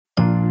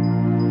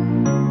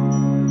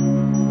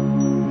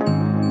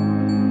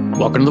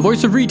Welcome to the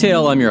Voice of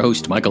Retail. I'm your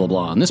host, Michael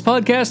LeBlanc. This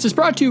podcast is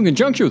brought to you in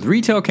conjunction with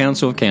Retail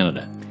Council of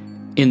Canada.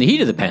 In the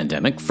heat of the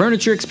pandemic,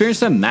 furniture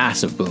experienced a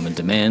massive boom in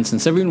demand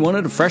since everyone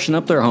wanted to freshen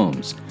up their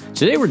homes.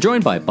 Today we're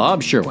joined by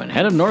Bob Sherwin,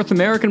 head of North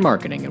American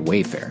marketing at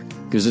Wayfair.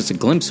 Gives us a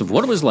glimpse of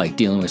what it was like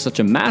dealing with such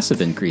a massive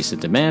increase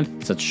in demand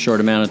in such a short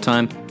amount of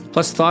time,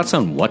 plus thoughts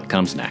on what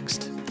comes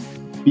next.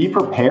 Be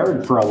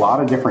prepared for a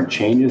lot of different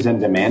changes in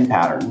demand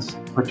patterns,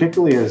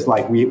 particularly as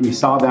we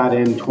saw that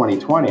in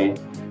 2020,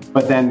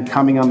 but then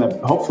coming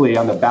hopefully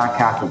on the back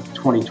half of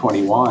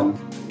 2021,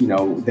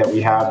 that we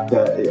have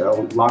a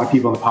lot of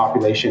people in the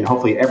population,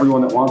 hopefully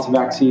everyone that wants a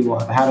vaccine will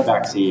have had a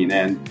vaccine.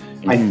 And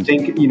I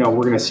think, we're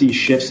going to see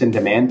shifts in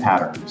demand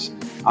patterns.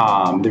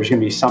 There's going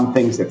to be some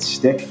things that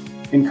stick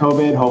in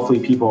COVID. Hopefully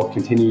people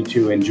continue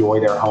to enjoy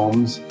their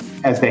homes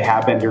as they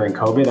have been during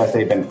COVID, as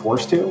they've been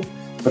forced to.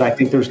 But I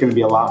think there's going to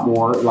be a lot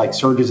more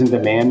surges in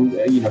demand,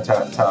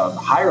 to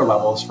higher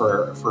levels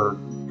for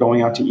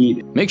going out to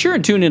eat. Make sure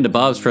and tune into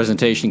Bob's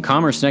presentation,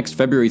 Commerce Next,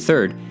 February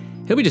 3rd.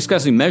 He'll be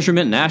discussing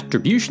measurement and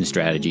attribution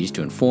strategies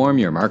to inform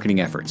your marketing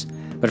efforts.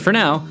 But for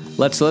now,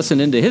 let's listen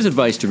into his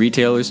advice to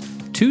retailers: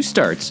 2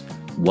 starts,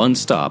 1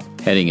 stop,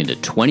 heading into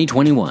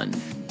 2021.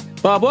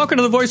 Bob, welcome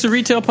to the Voice of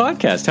Retail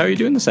podcast. How are you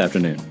doing this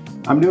afternoon?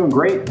 I'm doing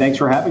great. Thanks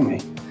for having me.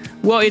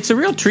 Well, it's a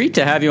real treat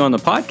to have you on the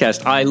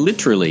podcast. I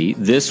literally,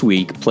 this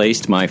week,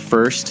 placed my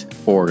first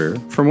order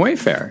from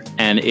Wayfair,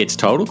 and it's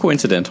total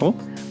coincidental.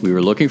 We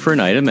were looking for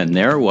an item, and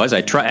there it was.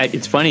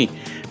 It's funny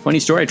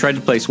story. I tried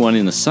to place one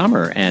in the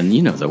summer, and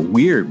the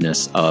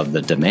weirdness of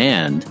the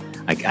demand.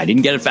 I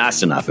didn't get it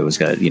fast enough. It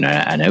was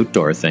an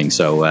outdoor thing,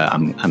 so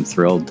I'm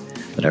thrilled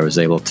that I was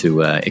able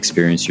to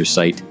experience your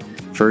site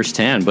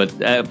firsthand.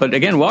 But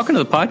again, welcome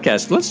to the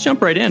podcast. Let's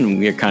jump right in.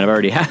 We kind of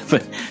already have,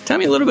 but tell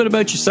me a little bit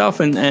about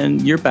yourself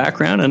and your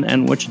background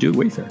and what you do at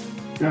Wayfair.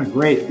 Yeah,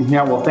 great.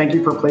 Yeah, well, thank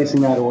you for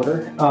placing that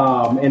order.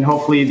 And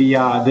hopefully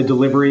the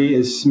delivery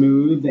is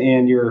smooth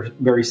and you're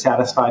very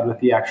satisfied with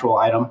the actual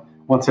item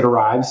once it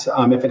arrives,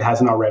 if it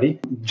hasn't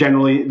already.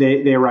 Generally,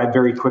 they arrive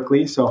very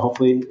quickly, so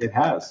hopefully it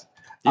has.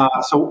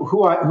 So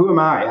who am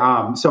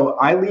I? So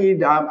I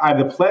have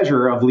the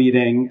pleasure of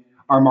leading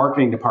our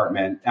marketing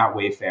department at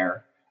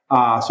Wayfair.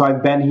 So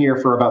I've been here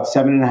for about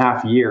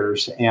 7.5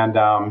 years, and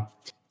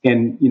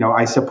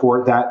I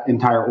support that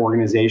entire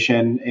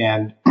organization.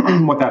 And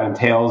what that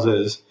entails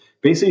is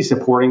basically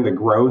supporting the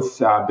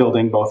growth,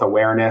 building both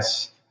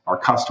awareness, our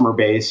customer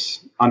base,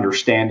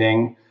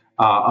 understanding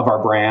of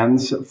our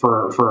brands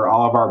for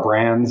all of our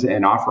brands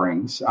and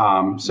offerings.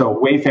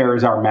 So Wayfair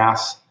is our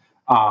mass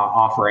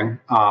offering.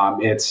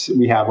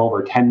 We have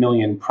over 10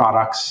 million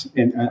products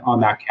on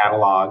that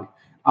catalog.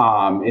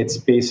 It's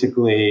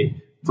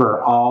basically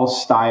for all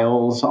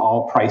styles,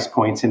 all price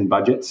points and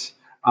budgets.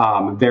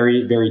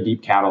 Very, very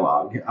deep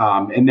catalog.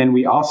 And then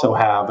we also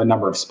have a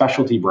number of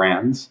specialty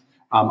brands,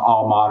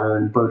 All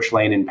Modern, Birch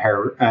Lane, and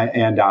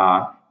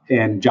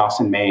Joss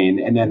 & Main,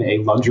 and then a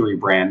luxury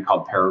brand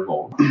called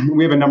Paragold.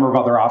 We have a number of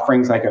other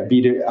offerings like a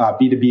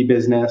B2B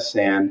business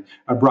and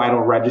a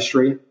bridal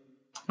registry.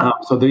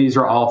 So these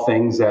are all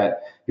things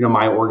that,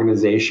 my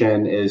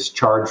organization is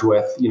charged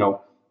with,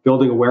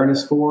 building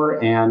awareness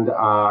for and,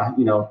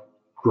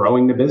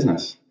 growing the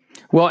business.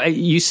 Well,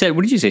 you said,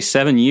 what did you say,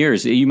 7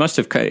 years? You must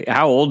have,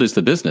 how old is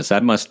the business?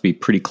 That must be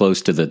pretty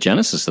close to the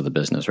genesis of the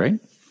business, right?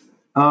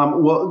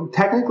 Well,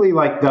 technically,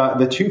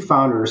 the 2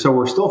 founders, so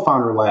we're still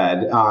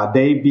founder-led,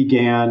 they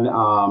began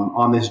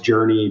on this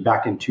journey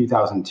back in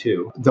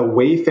 2002. The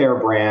Wayfair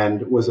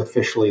brand was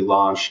officially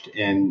launched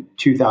in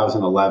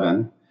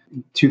 2011.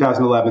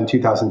 2011,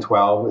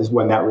 2012 is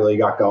when that really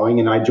got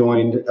going, and I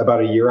joined about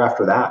a year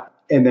after that.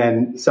 And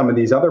then some of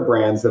these other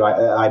brands that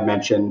I'd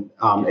mentioned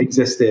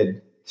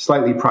existed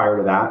slightly prior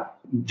to that.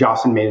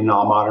 Joss & Main and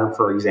All Modern,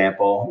 for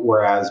example,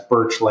 whereas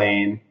Birch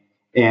Lane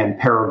and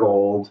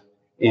Paragold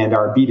and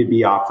our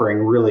B2B offering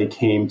really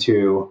came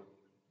to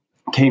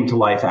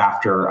life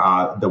after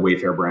the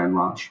Wayfair brand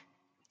launch.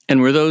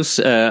 And were those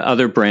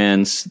other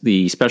brands,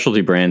 the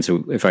specialty brands,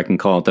 if I can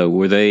call it that,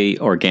 were they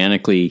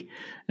organically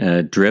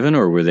driven,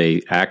 or were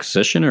they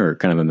acquisition, or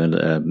kind of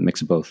a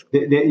mix of both?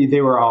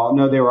 They were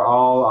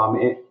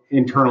all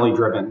internally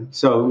driven.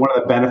 So one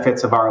of the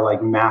benefits of our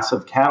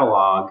massive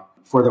catalog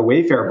for the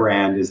Wayfair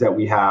brand is that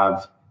we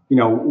have,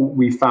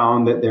 we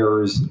found that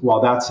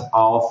while that's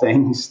all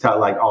things to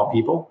all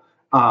people,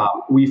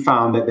 we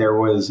found that there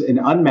was an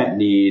unmet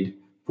need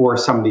for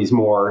some of these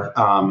more,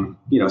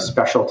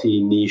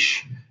 specialty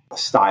niche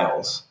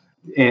styles.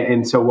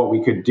 And so what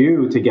we could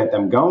do to get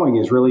them going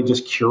is really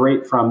just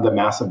curate from the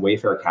massive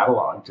Wayfair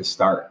catalog to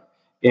start.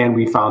 And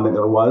we found that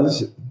there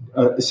was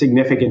a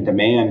significant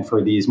demand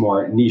for these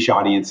more niche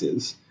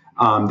audiences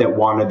that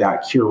wanted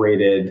that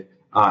curated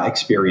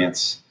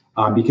experience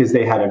because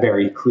they had a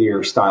very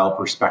clear style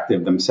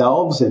perspective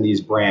themselves, and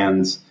these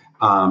brands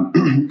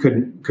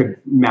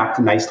could map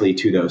nicely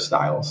to those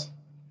styles.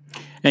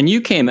 And you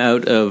came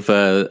out of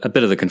a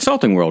bit of the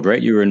consulting world,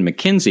 right? You were in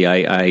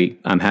McKinsey.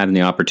 I'm having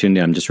the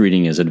opportunity, I'm just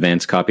reading his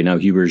advanced copy now,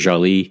 Hubert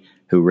Joly,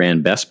 who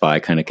ran Best Buy,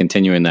 kind of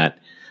continuing that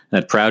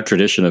that proud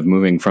tradition of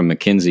moving from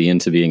McKinsey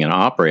into being an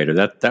operator.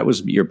 That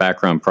was your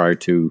background prior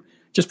to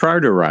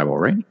arrival,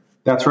 right?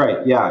 That's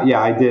right. Yeah.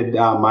 I did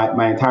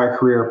my entire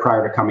career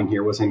prior to coming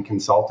here was in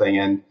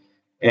consulting,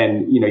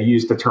 and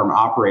used the term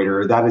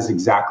operator. That is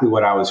exactly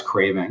what I was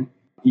craving.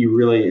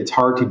 It's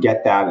hard to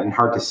get that and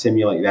hard to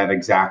simulate that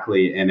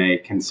exactly in a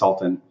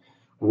consultant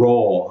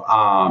role.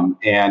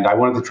 And I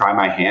wanted to try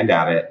my hand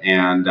at it.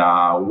 And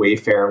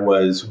Wayfair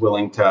was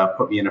willing to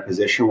put me in a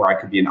position where I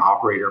could be an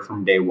operator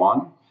from day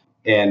one.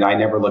 And I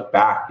never looked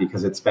back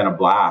because it's been a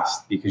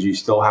blast, because you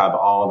still have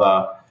all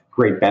the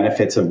great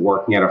benefits of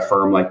working at a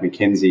firm like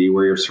McKinsey,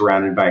 where you're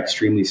surrounded by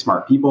extremely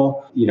smart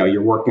people.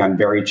 You're working on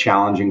very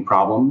challenging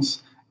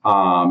problems.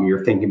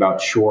 You're thinking about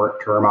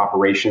short-term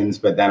operations,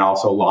 but then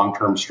also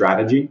long-term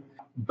strategy.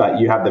 But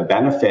you have the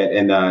benefit,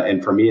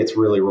 and for me, it's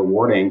really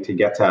rewarding to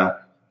get to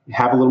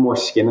have a little more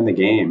skin in the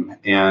game,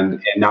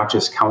 and not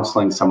just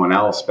counseling someone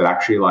else, but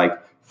actually like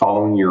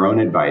following your own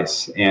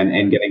advice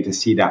and getting to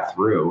see that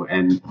through,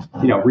 and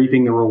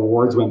reaping the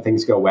rewards when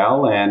things go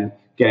well, and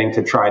getting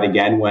to try it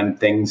again when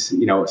things,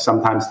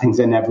 sometimes things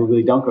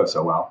inevitably don't go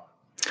so well.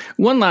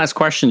 One last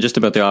question just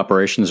about the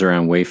operations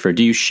around Wayfair.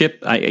 Do you ship,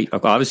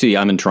 obviously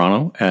I'm in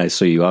Toronto,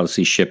 so you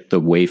obviously ship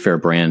the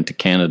Wayfair brand to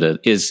Canada.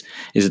 Is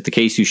it the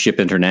case you ship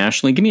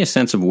internationally? Give me a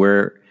sense of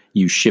where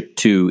you ship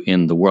to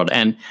in the world.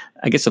 And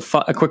I guess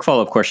a quick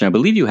follow-up question. I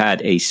believe you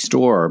had a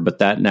store, but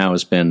that now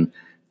has been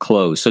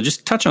closed. So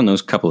just touch on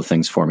those couple of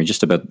things for me,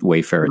 just about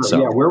Wayfair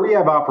itself. Yeah, where we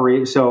have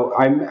operations. So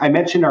I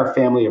mentioned our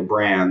family of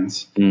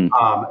brands.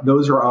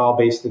 Those are all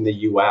based in the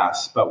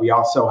U.S., but we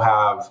also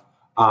have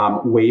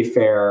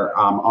Wayfair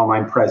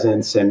online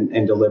presence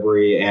and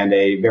delivery, and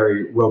a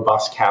very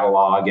robust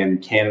catalog in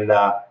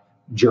Canada,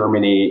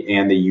 Germany,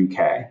 and the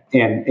UK.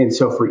 And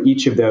so for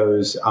each of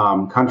those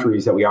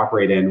countries that we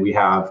operate in, we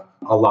have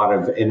a lot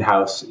of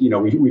in-house,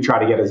 we try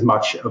to get as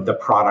much of the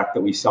product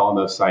that we sell on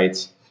those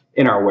sites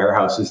in our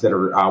warehouses that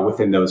are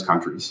within those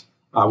countries.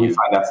 We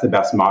find that's the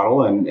best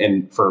model,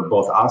 and for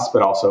both us,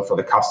 but also for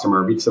the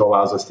customer, because it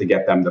allows us to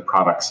get them the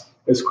products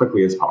as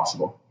quickly as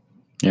possible.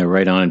 Yeah,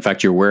 right on. In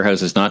fact, your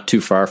warehouse is not too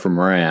far from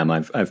where I am.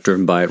 I've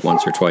driven by it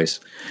once or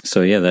twice.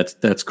 So yeah,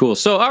 that's cool.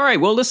 So all right,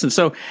 well listen.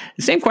 So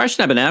the same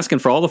question I've been asking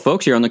for all the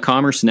folks here on the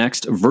Commerce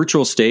Next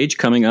virtual stage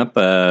coming up.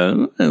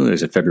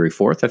 Is it February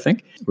 4th? I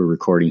think we're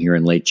recording here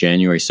in late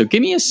January. So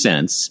give me a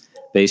sense,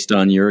 based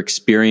on your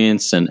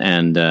experience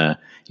and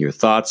your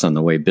thoughts on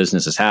the way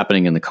business is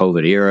happening in the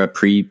COVID era,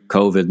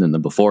 pre-COVID, and the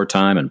before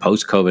time and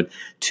post-COVID.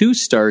 2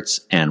 starts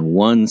and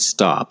 1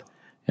 stop.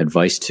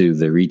 Advice to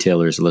the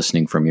retailers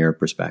listening from your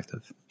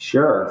perspective.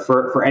 Sure.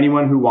 For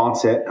anyone who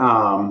wants it,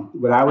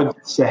 what I would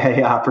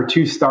say for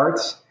 2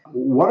 starts,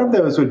 one of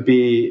those would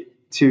be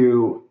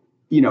to,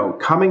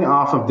 coming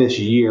off of this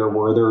year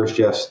where there's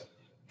just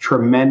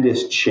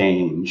tremendous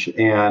change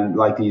and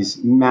like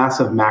these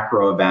massive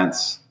macro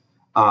events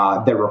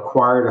that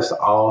required us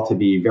all to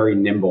be very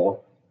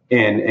nimble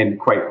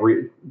and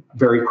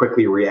very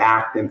quickly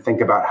react and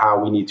think about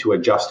how we need to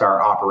adjust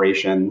our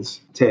operations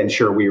to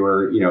ensure we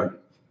were,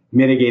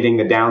 mitigating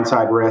the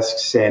downside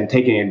risks and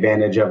taking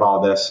advantage of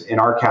all this, in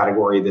our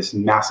category, this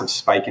massive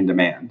spike in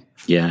demand.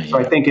 Yeah. So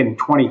I think in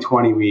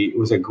 2020, it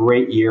was a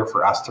great year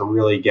for us to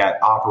really get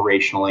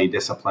operationally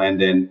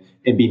disciplined and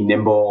be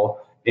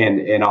nimble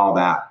and all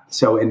that.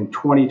 So in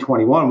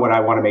 2021, what I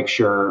want to make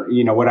sure,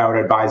 what I would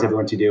advise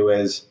everyone to do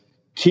is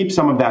keep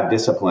some of that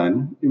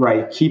discipline,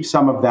 right? Keep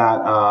some of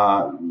that,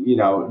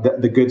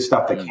 the good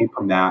stuff that came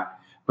from that,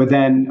 but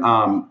then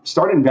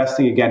start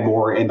investing again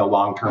more in the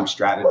long-term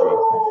strategy.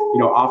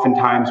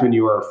 Oftentimes when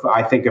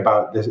I think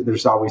about this,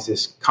 there's always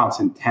this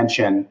constant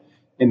tension,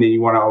 and then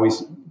you want to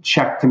always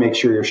check to make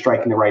sure you're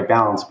striking the right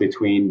balance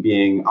between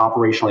being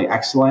operationally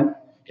excellent,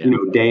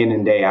 day in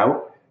and day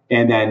out,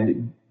 and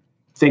then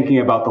thinking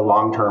about the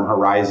long-term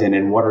horizon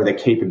and what are the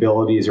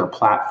capabilities or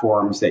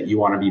platforms that you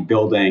want to be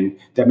building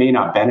that may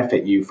not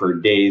benefit you for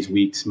days,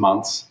 weeks,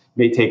 months,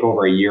 may take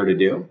over a year to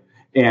do.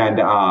 And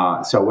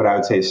so what I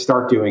would say is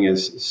start doing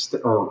is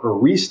or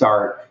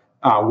restart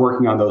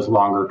working on those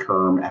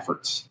longer-term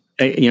efforts.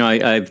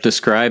 I've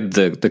described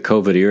the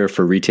COVID era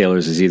for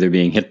retailers as either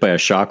being hit by a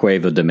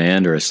shockwave of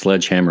demand or a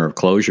sledgehammer of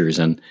closures.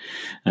 And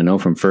I know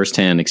from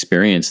firsthand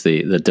experience,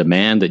 the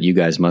demand that you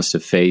guys must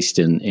have faced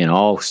in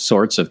all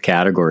sorts of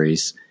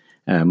categories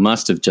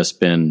must have just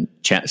been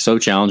so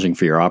challenging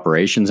for your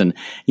operations. And,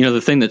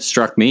 the thing that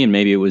struck me, and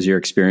maybe it was your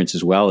experience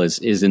as well, is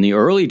in the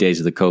early days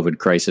of the COVID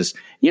crisis,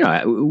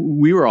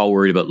 we were all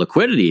worried about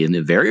liquidity in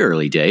the very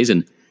early days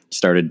and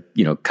started,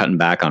 cutting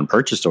back on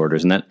purchase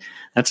orders. And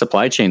that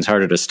supply chain's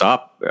harder to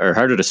stop or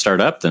harder to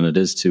start up than it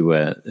is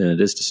to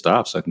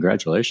stop. So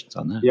congratulations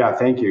on that. Yeah,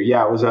 thank you.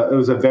 Yeah, it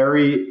was a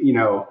very,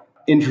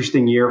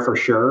 interesting year for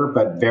sure,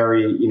 but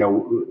very,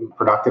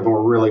 productive. And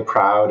we're really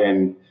proud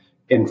and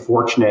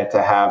fortunate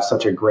to have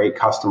such a great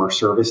customer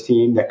service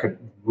team that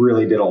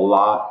really did a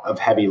lot of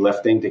heavy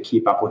lifting to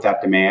keep up with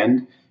that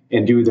demand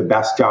and do the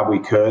best job we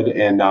could,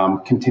 and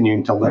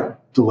continuing to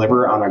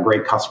deliver on a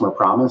great customer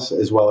promise,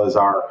 as well as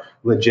our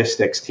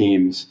logistics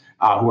teams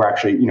who are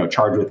actually,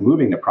 charged with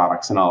moving the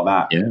products and all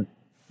that.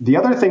 The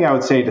other thing I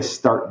would say to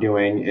start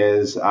doing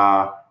is,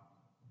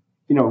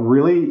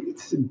 really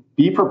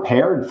be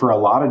prepared for a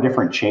lot of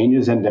different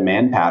changes in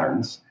demand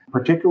patterns,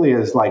 particularly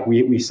as like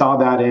we saw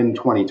that in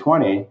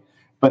 2020,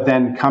 but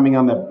then coming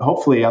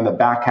hopefully on the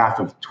back half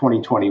of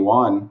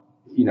 2021,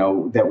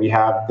 that we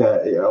have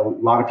a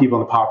lot of people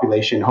in the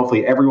population,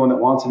 hopefully everyone that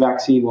wants a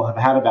vaccine will have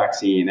had a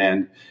vaccine.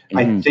 And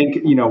I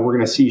think, we're going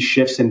to see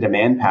shifts in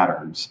demand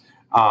patterns.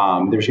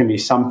 There's going to be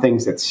some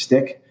things that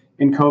stick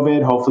in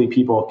COVID. Hopefully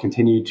people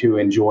continue to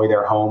enjoy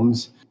their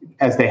homes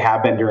as they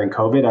have been during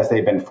COVID, as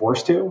they've been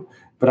forced to.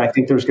 But I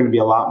think there's going to be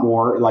a lot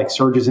more like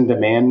surges in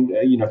demand,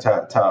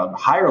 to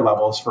higher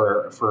levels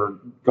for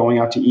going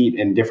out to eat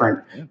and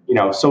different,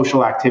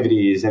 social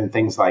activities and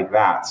things like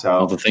that.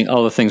 So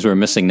all the things we're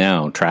missing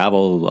now,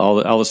 travel,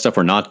 all the stuff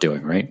we're not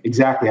doing, right?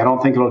 Exactly. I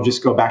don't think it'll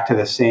just go back to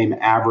the same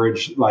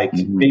average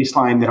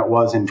baseline that it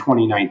was in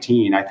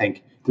 2019. I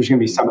think there's going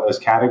to be some of those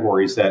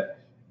categories that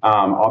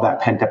all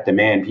that pent up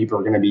demand, people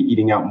are going to be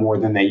eating out more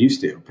than they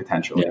used to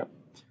potentially.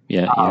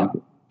 Yeah.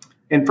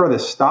 And for the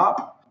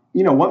stop,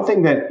 one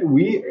thing that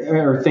we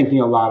are thinking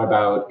a lot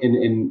about,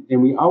 and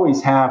we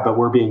always have, but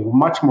we're being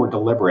much more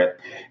deliberate,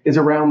 is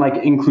around like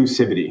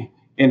inclusivity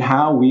and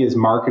how we as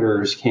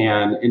marketers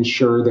can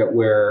ensure that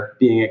we're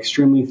being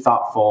extremely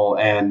thoughtful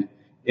and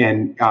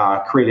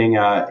creating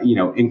a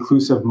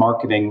inclusive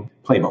marketing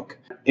playbook.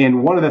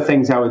 And one of the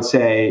things I would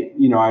say,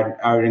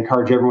 I would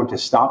encourage everyone to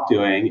stop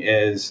doing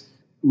is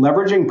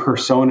leveraging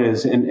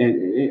personas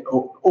and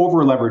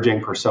over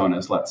leveraging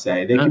personas. Let's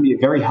say they can be a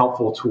very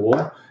helpful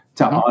tool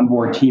to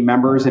onboard team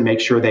members and make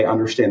sure they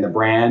understand the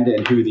brand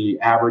and who the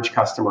average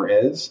customer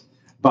is.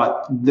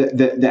 But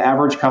the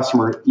average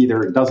customer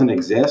either doesn't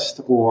exist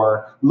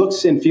or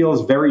looks and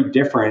feels very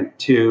different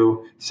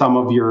to some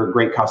of your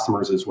great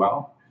customers as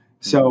well.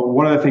 So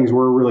one of the things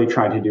we're really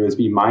trying to do is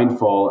be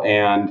mindful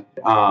and,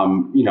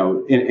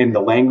 in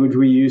the language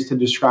we use to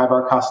describe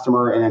our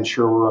customer, and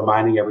ensure we're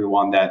reminding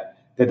everyone that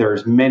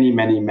there's many,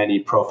 many, many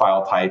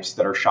profile types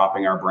that are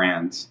shopping our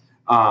brands.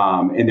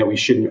 And that we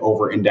shouldn't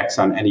over-index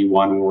on any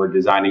one when we're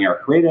designing our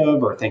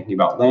creative or thinking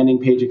about landing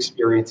page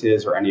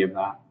experiences or any of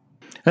that.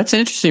 That's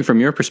interesting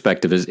from your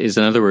perspective, is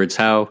in other words,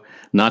 how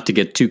not to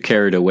get too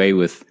carried away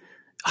with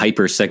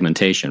hyper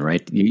segmentation,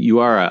 right? You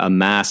are a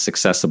mass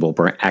accessible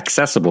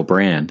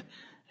brand,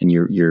 and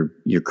your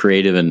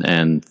creative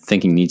and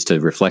thinking needs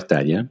to reflect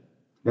that. Yeah,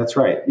 that's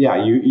right.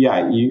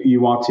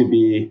 You want to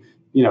be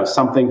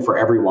something for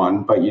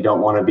everyone, but you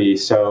don't want to be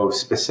so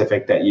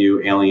specific that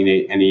you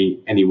alienate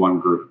any one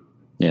group.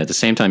 Yeah, at the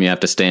same time, you have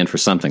to stand for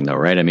something, though,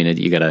 right? I mean,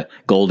 you got to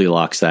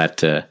Goldilocks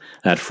that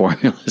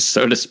formula,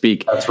 so to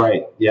speak. That's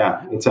right.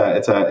 Yeah,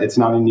 it's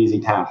not an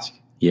easy task.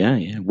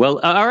 Yeah. Well,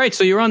 all right.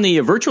 So you're on the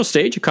virtual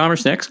stage at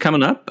Commerce Next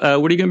coming up.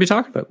 What are you going to be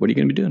talking about? What are you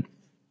going to be doing?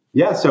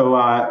 Yeah,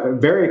 so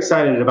very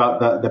excited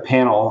about the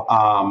panel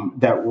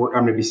that I'm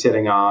going to be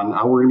sitting on.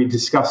 We're going to be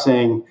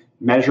discussing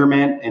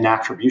measurement and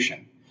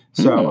attribution.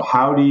 So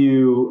how do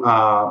you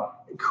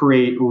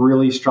create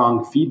really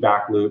strong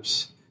feedback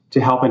loops to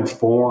help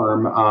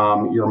inform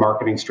your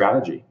marketing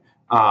strategy,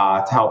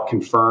 to help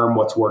confirm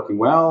what's working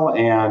well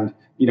and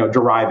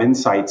derive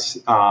insights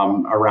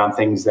around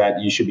things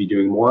that you should be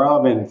doing more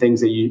of and things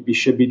that you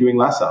should be doing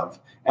less of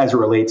as it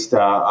relates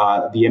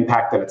to the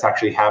impact that it's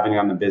actually having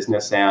on the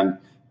business and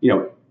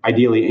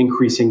ideally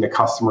increasing the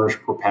customer's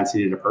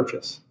propensity to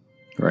purchase.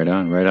 Right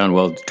on.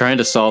 Well, trying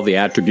to solve the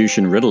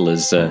attribution riddle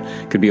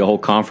could be a whole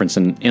conference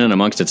in and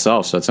amongst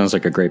itself. So it sounds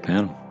like a great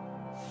panel.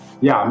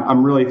 Yeah,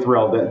 I'm really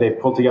thrilled that they've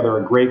pulled together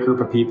a great group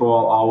of people,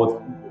 all with,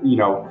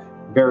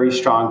 very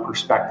strong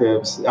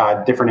perspectives,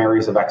 different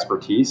areas of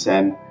expertise.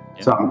 And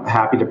so I'm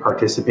happy to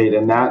participate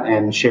in that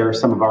and share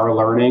some of our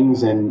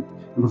learnings and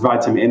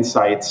provide some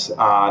insights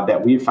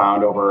that we've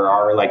found over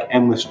our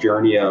endless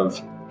journey of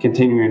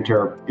continuing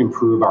to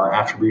improve our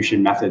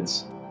attribution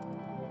methods.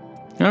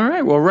 All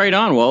right. Well, right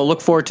on. Well, look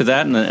forward to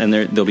that. And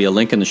there'll be a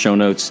link in the show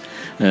notes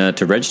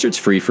to register. It's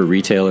free for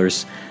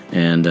retailers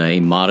and a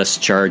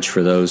modest charge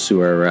for those who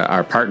are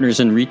our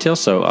partners in retail.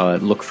 So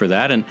look for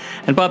that. And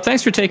Bob,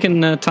 thanks for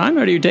taking time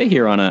out of your day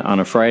here on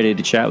a Friday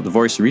to chat with the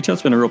Voice of Retail.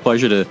 It's been a real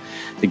pleasure to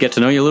get to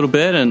know you a little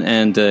bit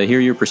and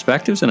hear your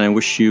perspectives. And I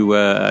wish you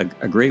a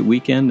great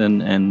weekend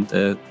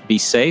and be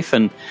safe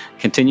and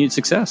continued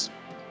success.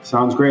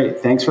 Sounds great.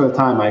 Thanks for the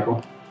time,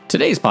 Michael.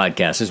 Today's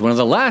podcast is one of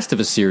the last of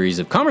a series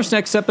of Commerce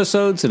Next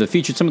episodes that have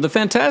featured some of the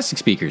fantastic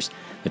speakers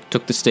that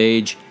took the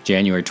stage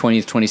January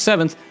 20th,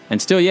 27th,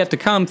 and still yet to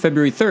come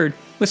February 3rd,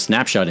 with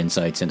snapshot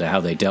insights into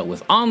how they dealt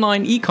with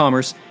online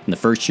e-commerce in the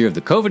first year of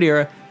the COVID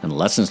era and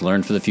lessons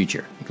learned for the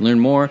future. You can learn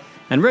more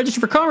and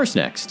register for Commerce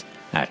Next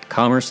at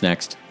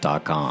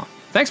commercenext.com.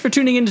 Thanks for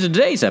tuning in to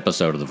today's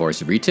episode of The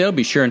Voice of Retail.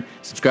 Be sure and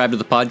subscribe to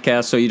the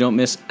podcast so you don't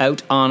miss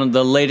out on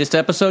the latest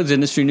episodes,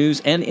 industry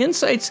news, and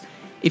insights.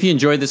 If you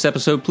enjoyed this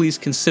episode, please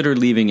consider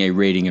leaving a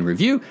rating and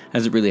review,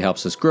 as it really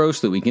helps us grow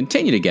so that we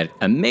continue to get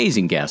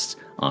amazing guests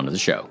onto the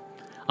show.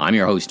 I'm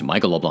your host,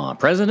 Michael LeBlanc,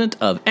 president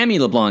of M.E.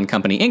 LeBlanc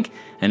Company, Inc.,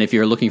 and if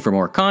you're looking for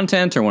more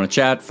content or want to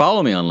chat,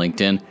 follow me on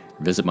LinkedIn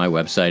or visit my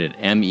website at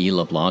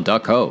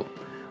meleblanc.co.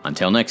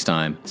 Until next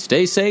time,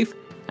 stay safe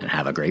and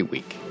have a great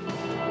week.